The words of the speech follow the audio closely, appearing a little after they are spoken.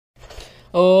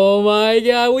Oh my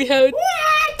god, we have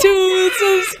 2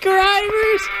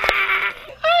 subscribers!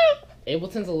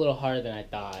 Ableton's a little harder than I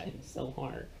thought. It's so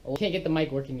hard. We can't get the mic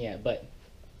working yet, but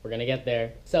we're gonna get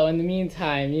there. So in the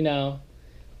meantime, you know,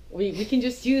 we can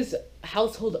just use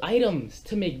household items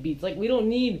to make beats. Like, we don't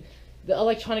need the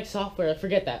electronic software.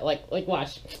 Forget that. Like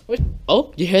watch.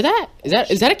 Oh, you hear that? Is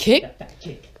that a kick? That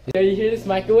kick. You hear this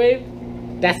microwave?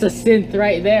 That's a synth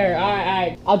right there.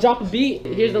 Alright. I'll drop a beat.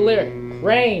 Here's the lyric.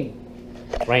 Rain.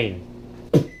 Rain.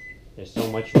 There's so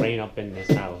much rain up in this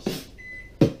house.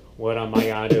 What am I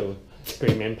gonna do?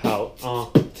 Scream and pout.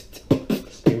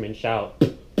 Scream and shout.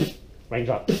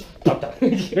 Raindrop. Drop that.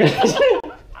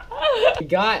 We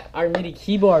got our MIDI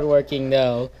keyboard working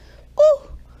though.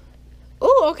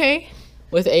 Ooh, okay.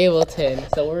 With Ableton.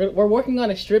 So we're working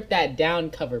on a strip that down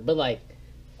cover, but like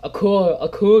a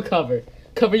cool cover.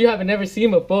 Cover you haven't never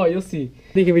seen before. You'll see.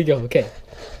 Here we go. Okay.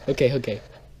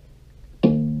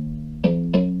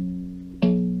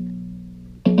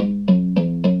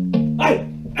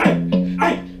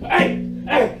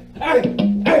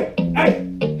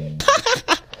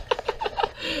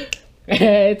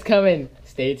 It's coming.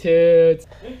 Stay tuned.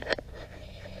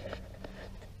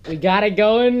 We got it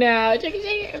going now.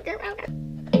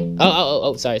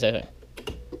 Oh, sorry. Okay.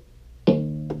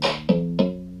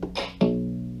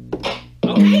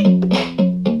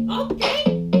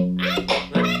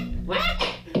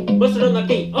 What's it on the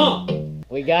beat?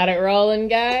 We got it rolling,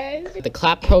 guys. The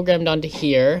clap programmed onto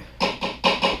here.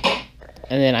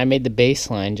 And then I made the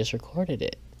bass line, just recorded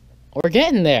it. We're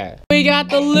getting there. We got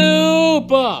the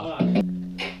loop!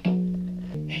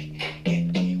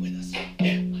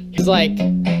 It's like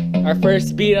our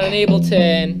first beat on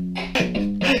Ableton.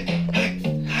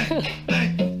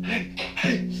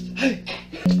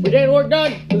 We're getting work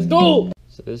done. Let's go!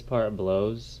 So this part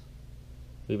blows.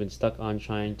 We've been stuck on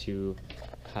trying to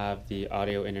have the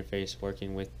audio interface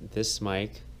working with this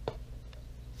mic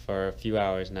for a few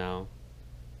hours now.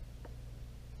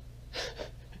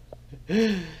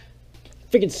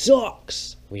 Freaking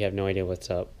sucks! We have no idea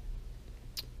what's up.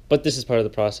 But this is part of the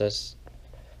process.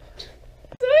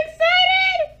 So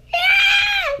excited!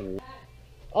 Yeah!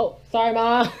 Oh, sorry,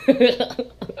 Mom.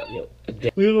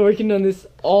 We were working on this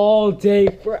all day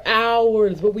for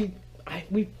hours, but we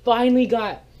finally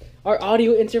got our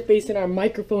audio interface and our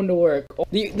microphone to work.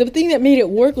 The thing that made it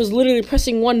work was literally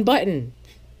pressing one button.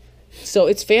 So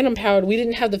it's phantom powered. We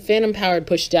didn't have the phantom powered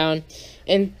push down,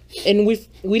 and we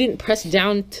didn't press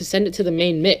down to send it to the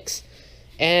main mix.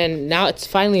 And now it's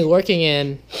finally working,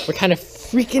 and we're kind of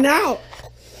freaking out.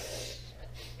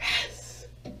 Yes.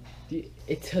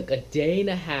 It took a day and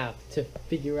a half to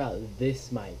figure out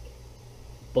this mic,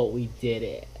 but we did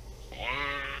it. Yeah.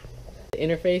 The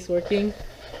interface working.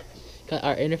 Got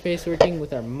our interface working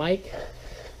with our mic.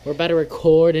 We're about to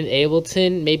record in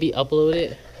Ableton, maybe upload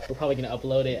it. We're probably gonna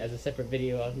upload it as a separate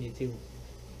video on YouTube.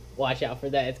 Watch out for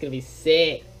that, it's gonna be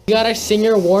sick. We got our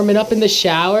singer warming up in the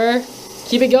shower.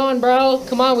 Keep it going, bro.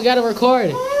 Come on, we gotta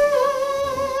record.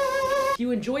 If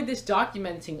you enjoyed this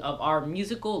documenting of our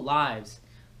musical lives,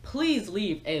 please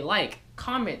leave a like,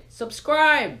 comment,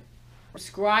 subscribe.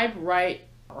 Subscribe right.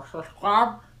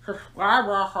 Subscribe.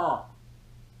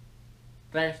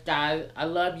 Thanks, guys. I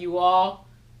love you all.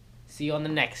 See you on the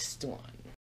next one.